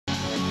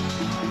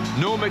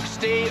No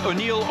McStay,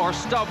 O'Neill or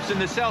Stubbs in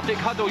the Celtic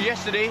huddle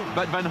yesterday,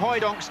 but Van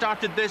Hooijdonk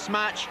started this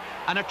match,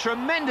 and a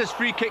tremendous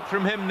free kick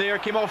from him there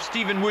came off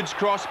Stephen Wood's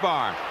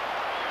crossbar.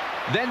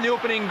 Then the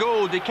opening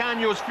goal, Di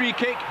Canio's free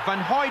kick, Van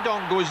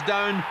Hooijdonk goes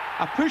down,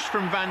 a push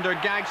from Van der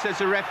Gaag, says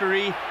the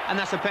referee, and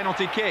that's a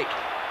penalty kick.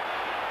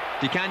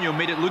 Di Canio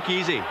made it look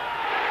easy.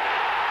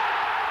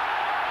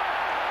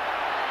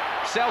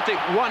 Celtic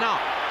 1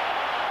 up.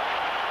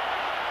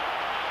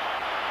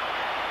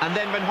 And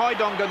then Van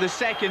Hooijdonk got the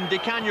second, Di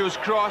Canio's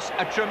cross,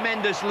 a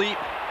tremendous leap,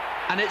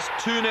 and it's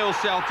 2-0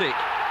 Celtic.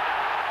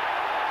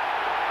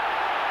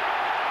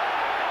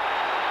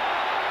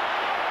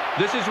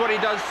 This is what he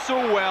does so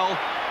well,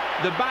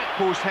 the back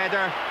post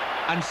header,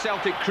 and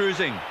Celtic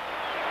cruising.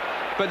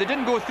 But they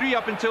didn't go 3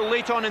 up until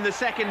late on in the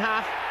second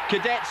half.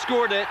 Cadet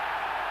scored it.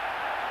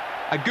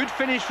 A good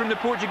finish from the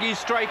Portuguese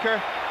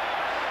striker.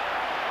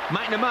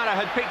 McNamara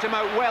had picked him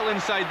out well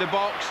inside the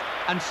box,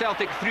 and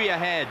Celtic 3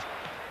 ahead.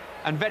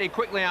 And very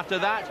quickly after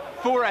that,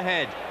 4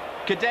 ahead.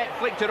 Cadet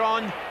flicked it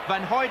on,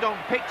 Van Hooijdonk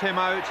picked him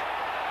out,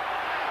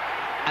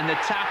 and the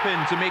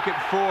tap-in to make it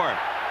 4.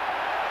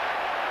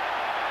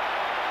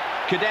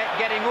 Cadet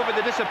getting over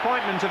the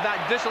disappointment of that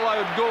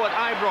disallowed goal at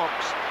Ibrox.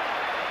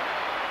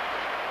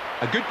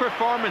 A good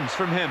performance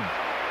from him.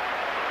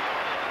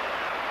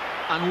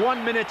 And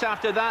 1 minute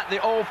after that,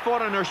 the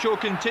all-foreigner show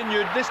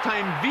continued. This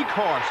time,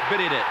 Weghorst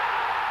buried it.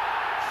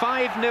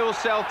 5-0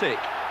 Celtic.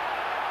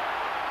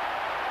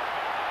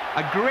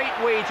 A great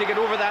way to get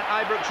over that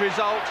Ibrox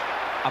result.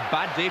 A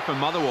bad day for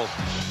Motherwell.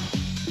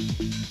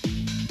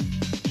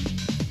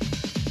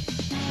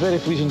 Very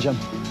pleasing, Jim,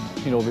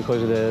 you know,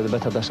 because of the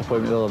bitter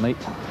disappointment the other night.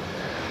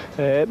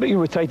 But you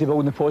know, we tried to build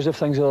on the positive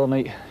things the other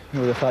night.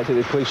 You know, the fact that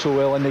they played so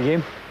well in the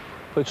game,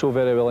 played so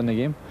very well in the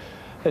game,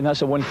 and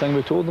that's the one thing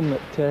we told them,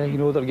 that you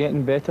know, they're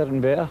getting better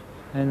and better,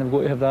 and they've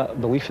got to have that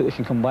belief that they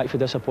can come back for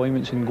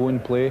disappointments and go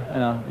and play in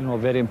a, you know, a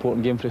very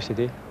important game for us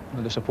today. You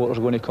know, the supporters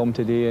are going to come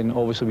today, and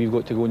obviously we've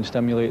got to go and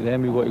stimulate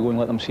them. We've got to go and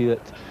let them see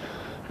that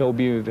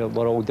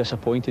we're all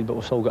disappointed, but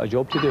we've still got a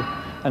job to do.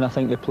 And I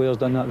think the players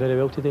done that very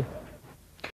well today.